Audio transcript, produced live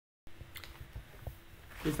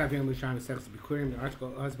This time, Yerushalmi Bikkurim, the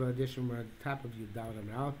article Osba edition, we're at the top of Yudal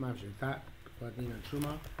and Aleph, Mavshir Tat, Platine and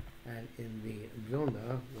Truma, and in the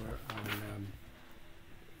Vilna, we're on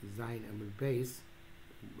Zayin and base,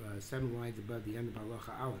 7 lines above the end of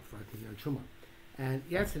Halacha Aleph, Platine and Truma. And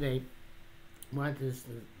yesterday, we wanted to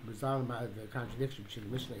resolve the contradiction between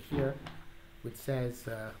the Mishnah here, which says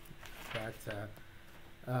that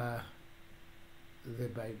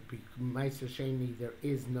by Meiser Sheni there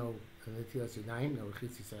is no Netilas Yadayim, no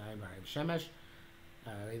Rechitzi Sarayim Harav Shemesh.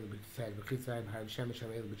 It said Rechitzi Sarayim Harav Shemesh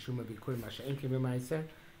Yerushalmi Bikkurim Masha'en Kivim Meiser,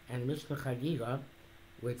 and the Mishnah Chagiga,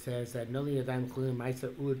 which says that no Yadayim Chulim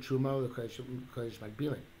Meiser Ula Truma Kodesh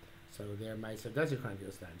Magbilin. So their Meiser does require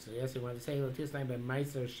Netilas Yadayim. So yes, we want to say Netilas Yadayim by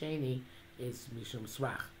Meiser Sheni is Mishum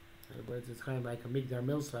Srach. In other words, it's kind of like a Migdar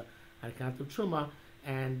Milsa on account of Truma,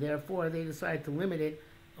 and therefore they decided to limit it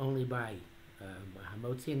only by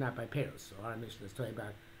Hamotzi, not by Peros. So our Mishnah is talking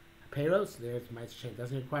about Peros. There's Meiser Sheni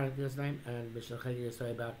doesn't require it this time, and Mishnah Chagiga is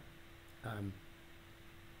talking about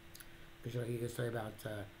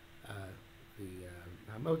the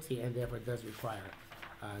Hamotzi, and therefore it does require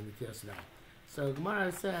Netilas Yadayim. So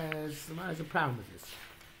Gemara says Gemara has a problem with this,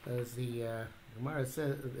 because the Gemara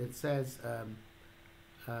says it says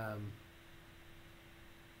Harei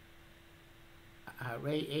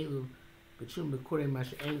Elu B'Shum Bikurim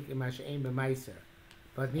Masha'en B'Meiser.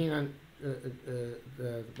 But well,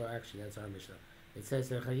 actually, that's our Mishnah. It says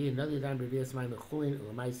Chagir Nali Yadayim B'Vias Mayim B'Chulin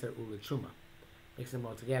U'Meiser U'L'Truma. Mix them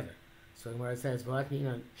all together. So where it says V'At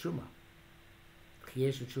Ninan Truma,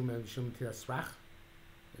 Chiyesh Truma V'Shum Netilas Srach.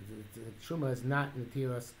 The Truma is not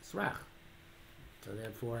Netilas Srach. So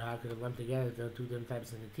therefore, how could it lump together? There are two different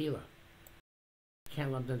types of Netila. You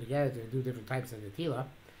can't lump them together. There are two different types of Netila.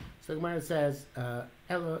 So the Gemara says,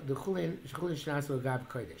 "Elo the Chulin Shnasu Agav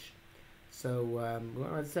Kodesh." So we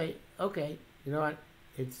want to say, okay, you know what?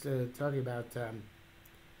 It's talking about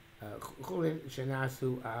Chulin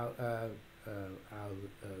Shnasu Al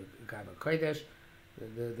Agav Kodesh.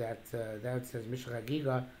 That says Mishnah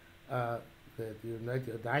Chagiga that you know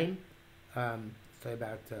Yadayim. It's talking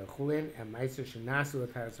about Chulin and Meiser Shnasu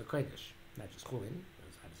Ataras Kodesh. Not just Chulin.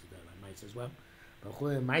 It's obviously talking about Meiser as well. But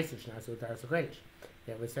Chulin and Meiser Shnasu Ataras Kodesh.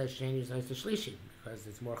 That it says Sheni is nice to Shlishi because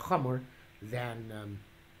it's more Chamor than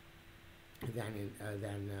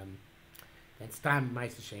Stam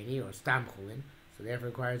Meiser Sheni or Stam Chulin. So therefore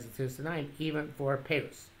it requires the Netilas Yadayim even for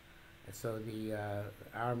Peros. And so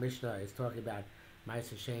our Mishnah is talking about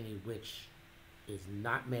Meiser Sheni, which is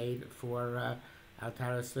not made for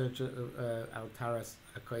Altaras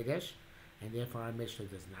Kodesh, and therefore our Mishnah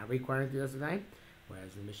does not require Netilas Yadayim.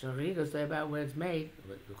 Whereas the Mishnah Chagiga say about where it's made,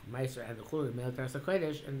 the Meiser and the Chulin made Altaras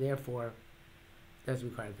Kodesh, and therefore does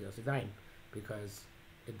require Netilas Yadayim because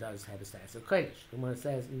it does have a status of Kodesh. The one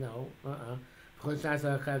says no, Chulin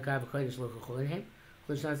Shnasu Agav Kodesh lo Chulin hem.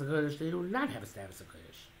 Chulin Shnasu Kodesh they do not have a status of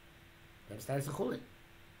Kodesh. They have a status of Chulin.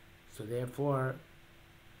 So therefore,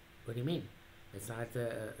 what do you mean? It's not.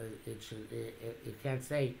 You can't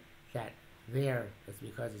say that there it's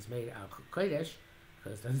because it's made out Kodesh,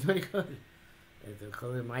 because it doesn't make good. If the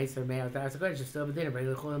Chulin Meiser made out Kodesh, it's still within a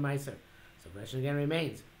regular Chulin Meiser. So the question again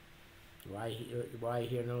remains: why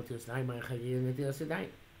here no Netilas Yadayim? Why Chagiga Netilas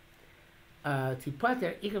Yadayim? To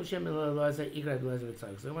pater ikam shem lozer ikra lozer v'tzarich. So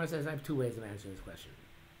the Gemara says I have two ways of answering this question.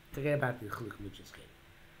 Forget about the chiluk we just gave.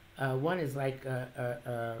 One is like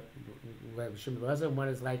Rabbi Shimon Lozer, one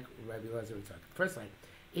is like Rabbi Lozer V'tzarich. First one,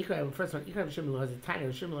 Ikra Shimon Lozer,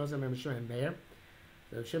 Tanya Shimon Lozer, Rabbi Shimon Meir.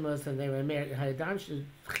 So Shimon Lozer and they were Meir. Hayadam should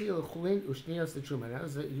chil chulin ushnios the truma. That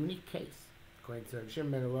was a unique case, according to Rabbi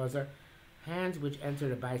Shimon Lozer. Hands which enter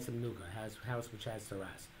the bais of nuga, house which has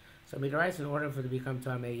saras. So midrais, in order for it to become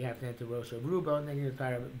tamei, you have to enter rosh of rubo, and then your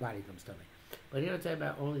entire body comes tamei. But here it's talking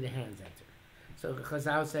about only the hands enter. So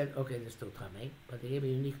Chazal said, okay, they're still tamei, but they gave a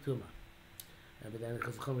unique tuma. But then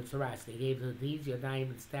because Chumot Saras, they gave these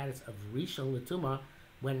Yadayim the status of Rishon L'Tuma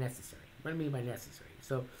when necessary. What do I mean by necessary?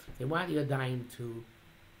 So they want Yadayim to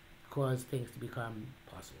cause things to become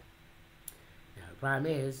possible. Now the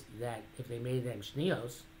problem is that if they made them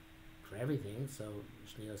Shnios for everything, so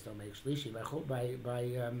Shnios don't make Shlishi by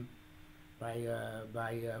Chulin.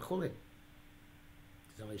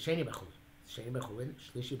 There's only Sheni by Chulin. Sheni by Chulin,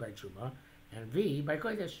 Shlishi by Truma, and V by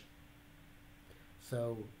Kodesh.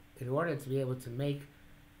 So in order to be able to make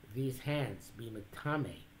these hands be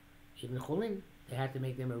Matame, even Chulin, they had to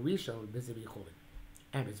make them a Rishon vis-a-vis Chulin.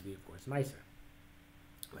 And vis-a-vis, of course, Meiser.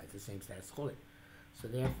 Right, it's the same status as Chulin. So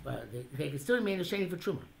they can still remain a Sheni for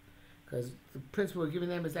Truma. Because the principle we're giving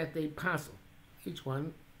them is that they passel. Each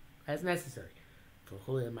one as necessary. For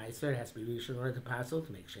Chulin and Meiser, it has to be Rishon in order to passel,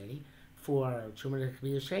 to make Sheni. For Truma, it can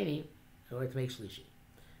be a Sheni in order to make Shlishi.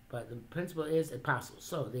 but the principle is apostle.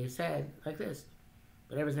 So they said like this: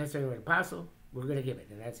 whatever's necessary for an apostle, we're going to give it,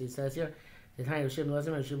 and that's what he says here. The time of Shem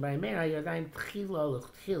Lazim and Shem Bayimera, Yadayim Tchilo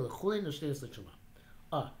L'Tchil L'Chulin L'Shneis L'Shuma.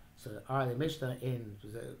 Oh, so the Mishnah in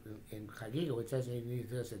Chagiga, which says in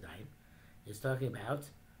Nitilas Yadayim, is talking about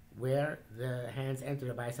where the hands enter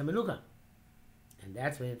the Bayis HaMenuga, and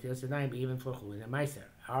that's when Nitilas Yadayim, even for Chulin and Meiser.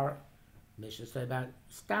 Our Mishnah is talking about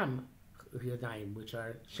Stam Yadayim, which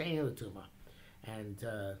are Shein L'Tuma, and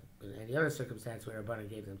any other circumstance where Rabbanan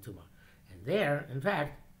gave them Tuma. And there, in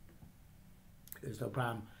fact, there's no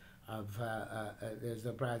problem of there's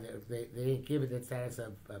no problem. They didn't give it the status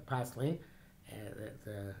of apostling,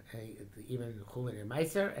 even Chulin and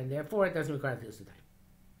Meiser, and therefore it doesn't require the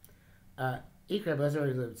time. Ikra Bazar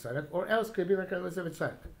Tzaddik, or else could be like a Elizabeth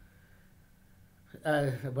Tzaddik.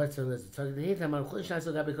 What's a Elizabeth Tzaddik? The Hitam on Chulin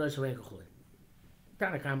Shnaso Gabi Kodesh Harein Chulin.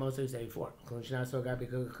 Tanakam also said before. Chulin Shnaso Gabi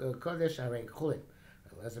Kodesh Harein Chulin.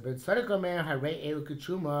 Elizabeth Tzaddik Omer Harei Elu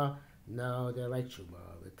K'Truma. No, they're like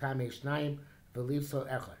Truma. The Tamei Shnayim believes so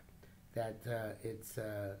Echad. That it's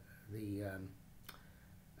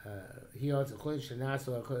he holds a Chulin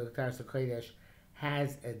Shnaso or Taras Kodesh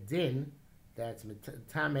has a din that's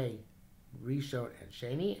Tamei Rishon and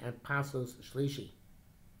Sheni and Pasos Shlishi.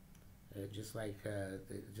 Just like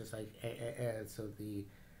so the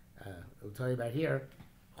we'll tell you about here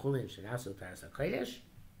Chulin Shnaso Taras Kodesh,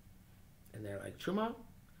 and they're like Truma,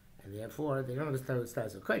 and therefore they don't have the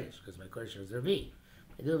status of Kodesh because my Kodesh is Revi.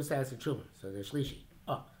 They do have the status of Truma, so they're Shlishi.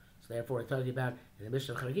 Oh. So therefore, we're talking about in the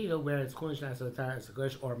Mishnah of Chagiga where it's Chulin Shnaso Taras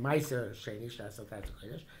Kodesh or Meiser Sheni Shnaso Taras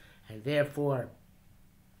Kodesh, and therefore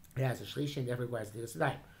it has a Shlishi and therefore requires the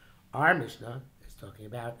Yisrael. Our Mishnah is talking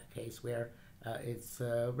about a case where it's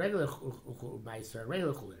regular Meiser,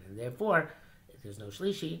 regular Chulin, and therefore there's no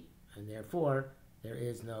Shlishi, and therefore there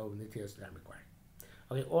is no Nitilas Yadayim required.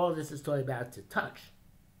 Okay, all this is talking about to touch,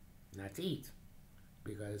 not to eat,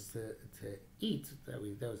 because to eat that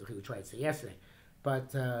was what we tried to say yesterday.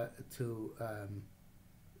 But here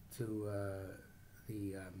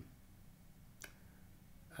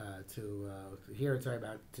it's talking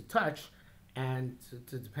about to touch, and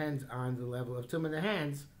to depend on the level of tum in the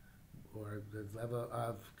hands, or the level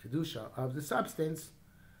of kedusha of the substance,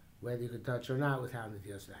 whether you could touch or not without the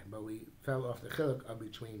Yisrael. But we fell off the chiluk of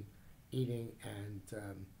between eating and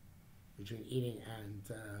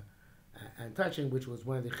touching, which was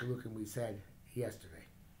one of the chilukim we said yesterday.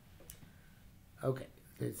 Okay,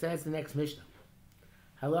 it says the next Mishnah.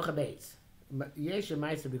 Halacha Beis. Yesh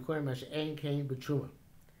Meiser Bikkurim Mashe Ein Kain B'Truma.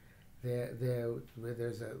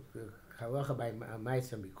 There's a halacha by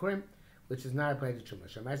Meiser Bikkurim, which is not applied to Truma.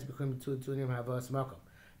 Meiser Bikkurim Tunim Havos Makom.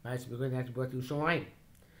 Meiser Bikkurim had to brought to Yerushalmi.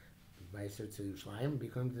 Meiser to Yerushalmi,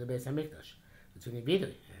 Bikkurim to the Beis Hamikdash. Tunim Vidui,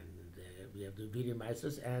 and we have the Vidui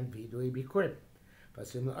Meisers and Vidui Bikkurim. But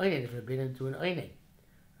if you've been into an Oinen,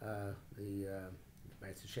 the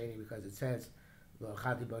Meiser Sheni, because it says Lo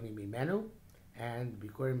Chati Boni Mimenu, and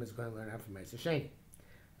Bikurim is going to learn out from Meiser Sheni.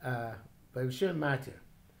 But Rishim Matir,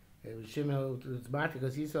 Rishim holds Matir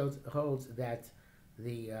because he holds that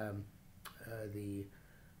the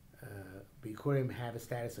Bikurim have a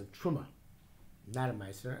status of Truma, not a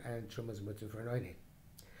Meiser, and Truma is mutter for an Oinen.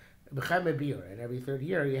 B'chem Ebir, and every third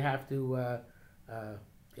year you have to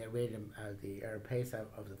get rid of the Erev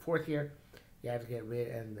of the fourth year. You have to get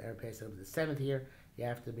rid of the Erev of the seventh year. You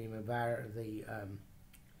have to be Mavar the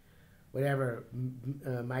whatever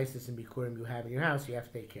Meises and Bikurim you have in your house. You have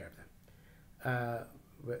to take care of them.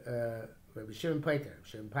 Rabbi Shimon Pater,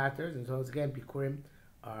 Shimon Paters, and so once again Bikurim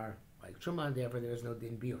are like Truma, and therefore there is no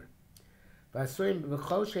din biur. It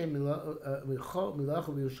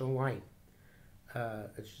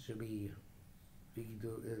should be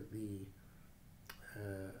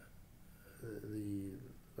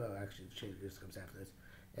well, actually, the change just comes after this.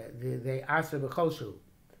 They ask b'choshu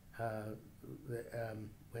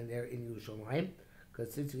when they're in Yerushalmi,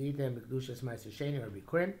 because since you eat them b'kedushas ma'aser sheni or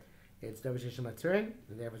bikurim, it's davar sheish maturin,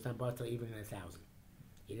 and therefore it's not batel even in 1,000.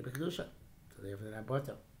 Eat it b'kedusha, so therefore they're not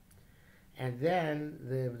batel. And then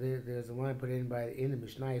there's a line put in the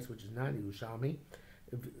Mishnayos, which is not Yerushalmi.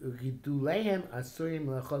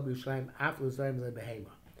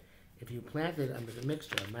 If you planted under the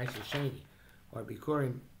mixture of ma'aser sheni or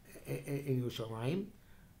bikurim in Yerushalayim,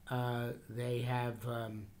 they have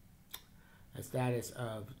a status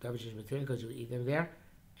of davar sheish maturin because you eat them there,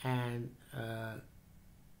 and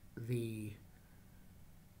they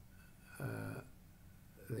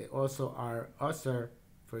also are usher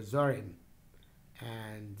for zorim,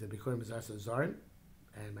 and the bikurim is also zorim,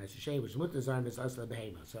 and ma'aser sheni, which is mutar zorim, is also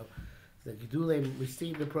behema. So the gedulim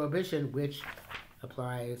received the prohibition which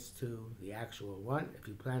applies to the actual one. If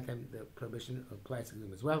you plant them, the prohibition applies to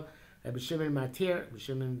them as well. Rabbi Shimon Matir, Rabbi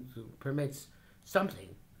Shimon permits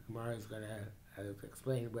something. The Gemara is going to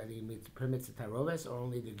explain whether he permits the taroves or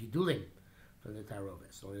only the gidulim from the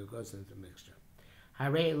taroves, or it goes into the mixture.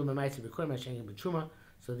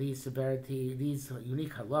 So these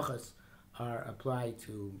unique halachas are applied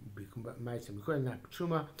to ma'aser bikurim, not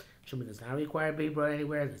truma. Truma does not require to be brought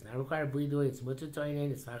anywhere. Does not require bidui. It's mutter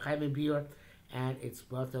toinin. It's not chayv biur, and it's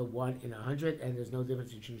both a 1 in 100, and there's no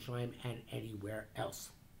difference between Yerushalayim and anywhere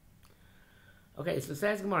else. Okay, so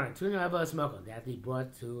says Gemara, Tuna Avos Moko, that they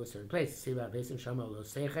brought to a certain place. See about Besim Shama Lo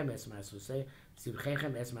Seichem Es Masosei,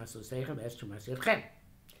 Sivchechem Es Masosechem Es Chumas Yevchem.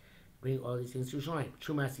 Bring all these things to Yerushalayim.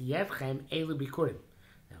 Chumas Yevchem Elu Bikurim.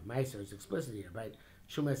 Now, Meiser is explicit here, but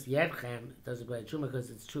Chumas Yevchem doesn't apply to Chuma because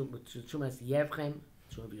it's Chumas Yevchem,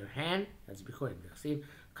 Chuma of your hand, that's Bikurim. See,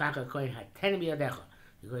 Kaka Kohen had 10 biyadecha,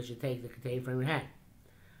 because you take the container from your hand.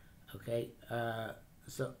 Okay,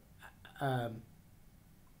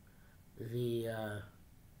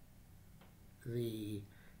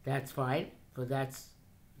 that's fine, but that's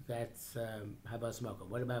habas mocha.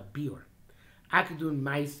 What about biur? I could do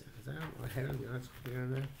mice. Is that what head on the answer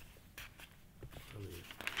on there?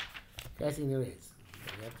 Guessing there is.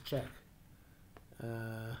 You have to check.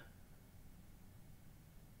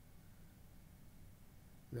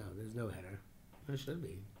 No, there's no header. There should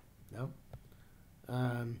be. No.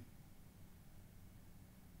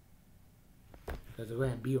 Because we're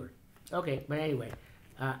going to biur. Okay, but anyway,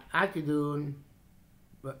 Akidun,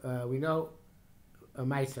 we know a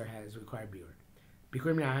Meiser has required biur.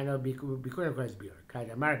 Bikurim now, I know Bikurim requires biur.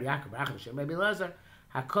 Kaida Mar B'Yakov Achim Shem Maybe Lazar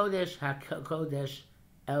Hakodesh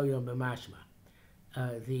Elyon B'Mashma.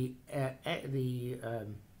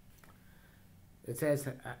 It says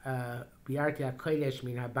Biarti HaKodesh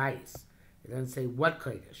Min HaBayis. It doesn't say what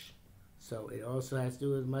Kodesh, so it also has to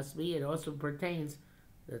do with must be. It also pertains.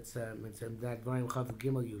 That's it's that Varim Chav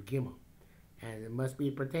Gimel Yud Gimel, and it must be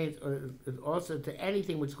pertains also to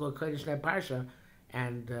anything which is called Kodesh Parsha,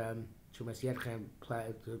 and Chumas Yetchem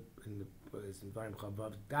applied to in Varim Chav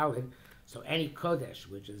Vav Dalid. So any Kodesh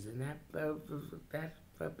which is in that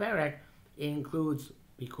parak includes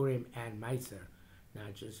Bikurim and Meiser,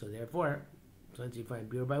 not just so. Therefore, once you find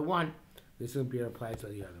biur by one, we assume biur applies to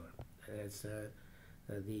the other one. That's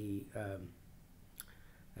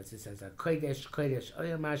as it says, Kodesh,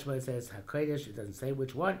 Oya Mashma, it says HaKodesh, it doesn't say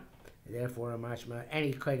which one, and therefore Mashma,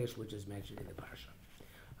 any Kodesh which is mentioned in the Parsha.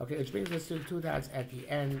 Okay, which brings us to 2 dots at the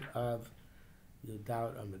end of the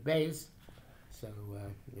dot on the base. So we're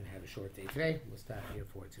going to have a short day today. We'll stop here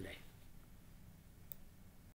for today.